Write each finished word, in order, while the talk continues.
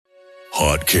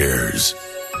Hot Cares,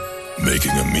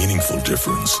 making a meaningful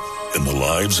difference in the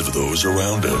lives of those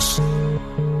around us.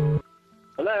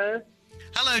 Hello.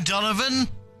 Hello, Donovan.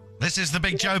 This is the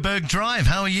Big Joe Berg Drive.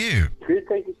 How are you? Good,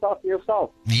 thank you, for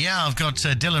yourself. Yeah, I've got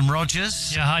Dylan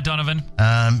Rogers. Yeah, hi, Donovan.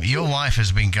 Your wife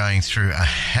has been going through a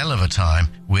hell of a time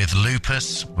with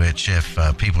lupus, which, if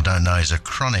people don't know, is a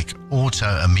chronic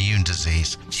autoimmune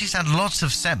disease. She's had lots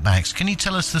of setbacks. Can you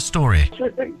tell us the story? She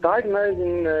was diagnosed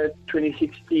in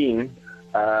 2016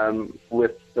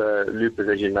 with lupus,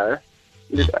 as you know.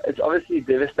 It's obviously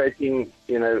devastating,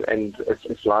 and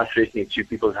it's life-threatening to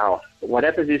people's health. What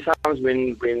happens is sometimes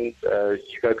when you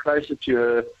go closer to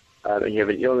her and you have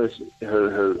an illness,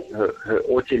 her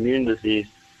autoimmune disease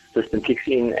system kicks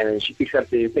in and she picks up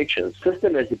the infection. The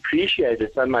system has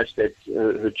depreciated so much that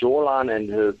her jawline and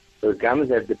her gums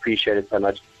have depreciated so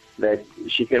much that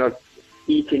she cannot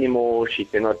eat anymore, she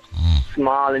cannot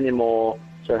smile anymore.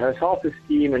 So her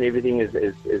self-esteem and everything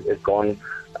is gone,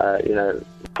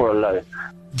 for a low.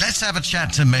 Let's have a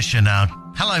chat to Misha now.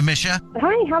 Hello, Misha.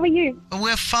 Hi, how are you?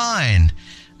 We're fine.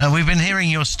 We've been hearing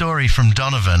your story from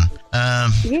Donovan.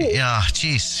 Yes. Yeah,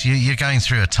 geez, you're going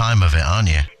through a time of it, aren't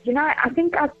you? I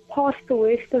think I've passed the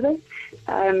worst of it,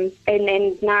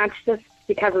 and now it's just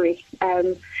recovery.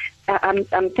 I'm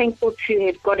thankful to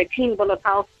have got a clean bill of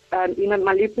health.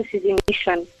 My lupus is in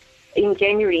remission. In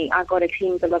January, I got a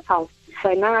clean bill of health.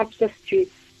 So now it's just to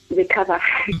recover.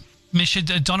 Misha,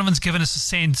 Donovan's given us a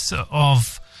sense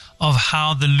of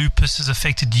how the lupus has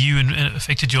affected you and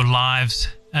affected your lives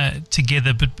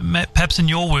together. But perhaps in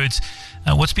your words,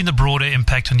 what's been the broader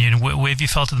impact on you, and where have you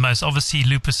felt it the most? Obviously,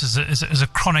 lupus is a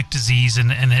chronic disease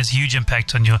and has huge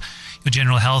impact on your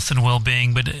general health and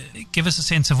well-being. But give us a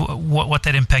sense of what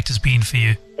that impact has been for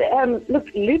you. Look,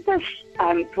 lupus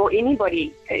for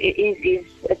anybody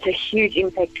it's a huge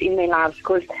impact in their lives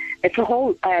because it's a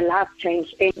whole life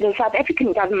change. The South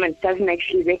African government doesn't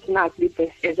actually recognize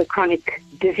lupus as a chronic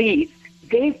disease.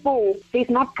 Therefore,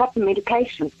 there's not proper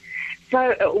medication.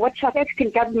 So what South African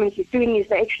government is doing is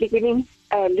they're actually giving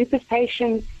lupus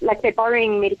patients, like they're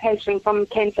borrowing medication from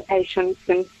cancer patients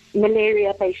and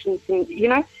malaria patients, and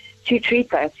to treat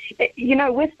those.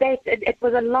 With that, it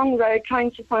was a long road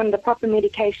trying to find the proper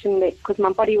medication because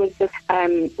my body was just,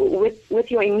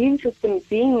 with your immune system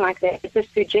being like that, it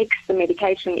just rejects the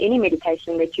medication, any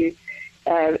medication that you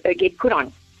get put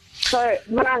on. So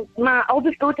my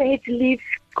oldest daughter had to leave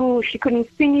school. She couldn't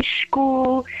finish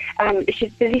school.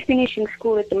 She's busy finishing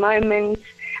school at the moment.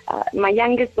 My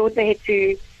youngest daughter had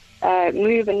to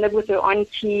move and live with her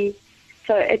auntie.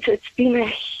 So it's been a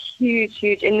huge,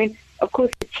 and then, of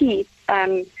course, the teeth.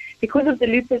 Because of the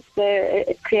lupus,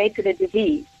 it created a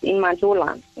disease in my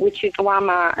jawline, which is why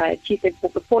my teeth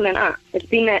have fallen out. It's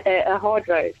been a hard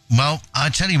road. Well, I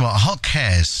tell you what, Hot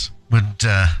Cares would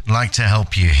like to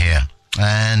help you here.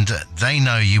 And they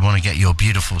know you want to get your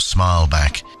beautiful smile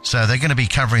back. So they're going to be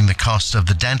covering the cost of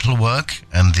the dental work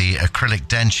and the acrylic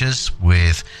dentures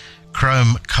with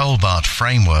chrome cobalt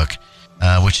framework,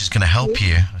 which is going to help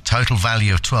you. A total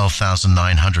value of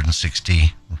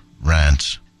 12,960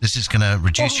 Rand. This is going to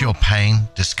reduce your pain,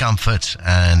 discomfort,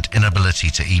 and inability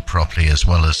to eat properly, as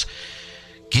well as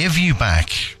give you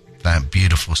back that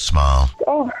beautiful smile.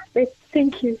 Oh,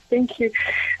 thank you.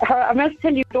 I must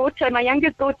tell you, my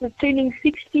youngest daughter is turning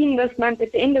 16 this month,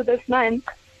 at the end of this month,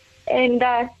 and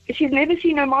she's never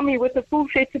seen her mommy with a full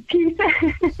set of teeth.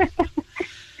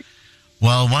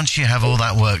 Well, once you have all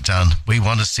that work done, we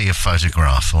want to see a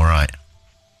photograph, all right?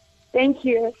 Thank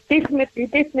you. Definitely.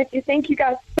 Thank you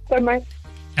guys so much.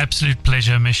 Absolute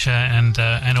pleasure, Misha, and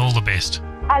all the best.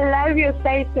 I love your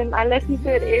station. I listen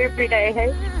to it every day.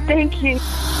 Hey? Thank you.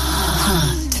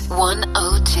 Hot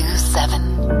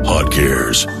 1027. Hot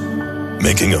Cares,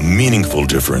 making a meaningful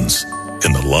difference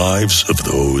in the lives of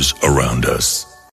those around us.